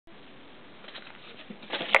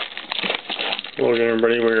Hello again,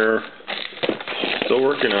 everybody. We're still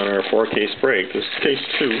working on our 4-case break. This is case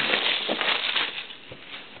 2.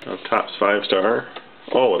 Top's 5-star.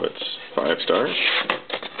 All of it's 5 stars.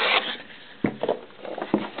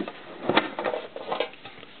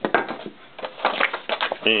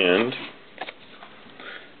 And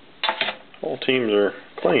all teams are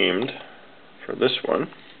claimed for this one.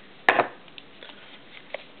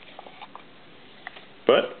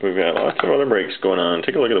 But we've got lots of other breaks going on.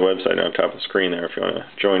 Take a look at the website on top of the screen there if you want to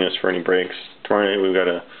join us for any breaks. Tomorrow night we've got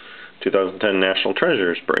a 2010 National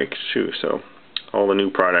Treasures break too, so all the new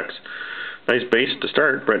products. Nice base to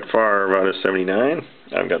start. Brett Favre out of 79.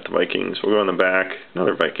 I've got the Vikings. We'll go on the back.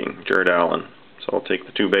 Another Viking, Jared Allen. So I'll take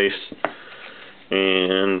the 2 base.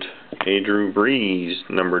 And a Drew Brees,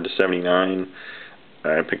 numbered to 79.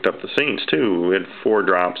 I picked up the Saints too. We had 4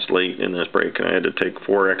 drops late in this break, and I had to take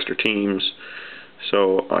 4 extra teams.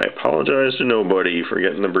 So I apologize to nobody for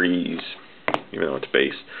getting the Brees, even though it's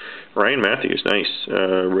base. Ryan Matthews, nice.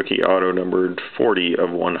 Rookie auto numbered 40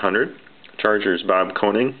 of 100. Chargers, Bob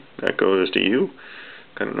Koenig. That goes to you.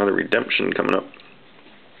 Got another redemption coming up.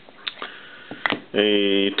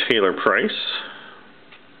 A Taylor Price,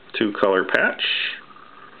 2-color patch.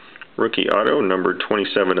 Rookie auto numbered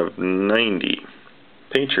 27 of 90.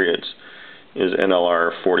 Patriots is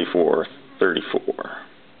NLR 4434.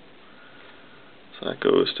 So that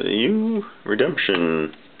goes to you.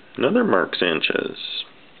 Redemption. Another Mark Sanchez.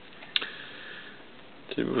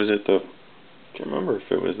 Was it the... I can't remember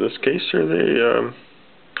if it was this case or the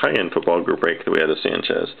high-end football group break that we had a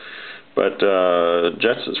Sanchez. But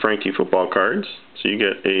Jets is Frankie football cards. So you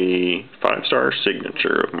get a 5-star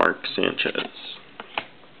signature of Mark Sanchez.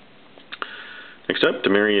 Next up,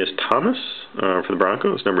 Demaryius Thomas for the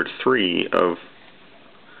Broncos, numbered 3 of...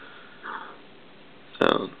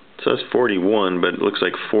 it says 41, but it looks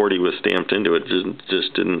like 40 was stamped into it.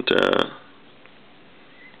 Just didn't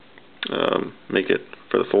make it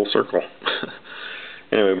for the full circle.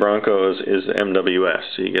 Anyway, Broncos is MWS,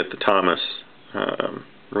 so you get the Thomas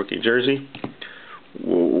rookie jersey.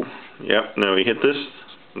 Whoa. Yep, now he hit this,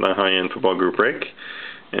 the high-end football group break,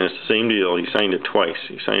 and it's the same deal. He signed it twice.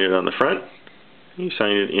 He signed it on the front, he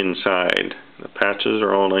signed it inside. The patches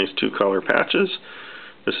are all nice 2-color patches.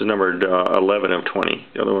 This is numbered 11 of 20.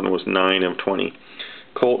 The other one was 9 of 20.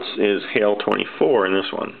 Colts is Hale 24 in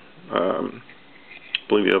this one. I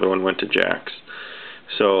believe the other one went to Jax.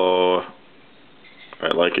 So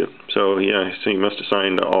I like it. So yeah, so he must have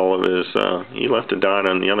signed all of his. He left a dot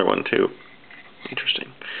on the other one too.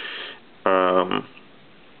 Interesting.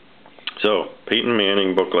 So Peyton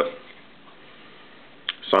Manning booklet,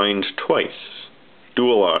 signed twice.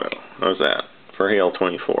 Dual auto. How's that for Hale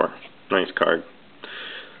 24? Nice card.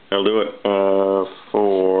 I'll do it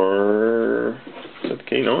for,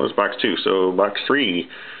 okay, no, it's box 2. So box 3,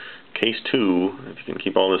 case 2, if you can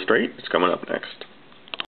keep all this straight, it's coming up next.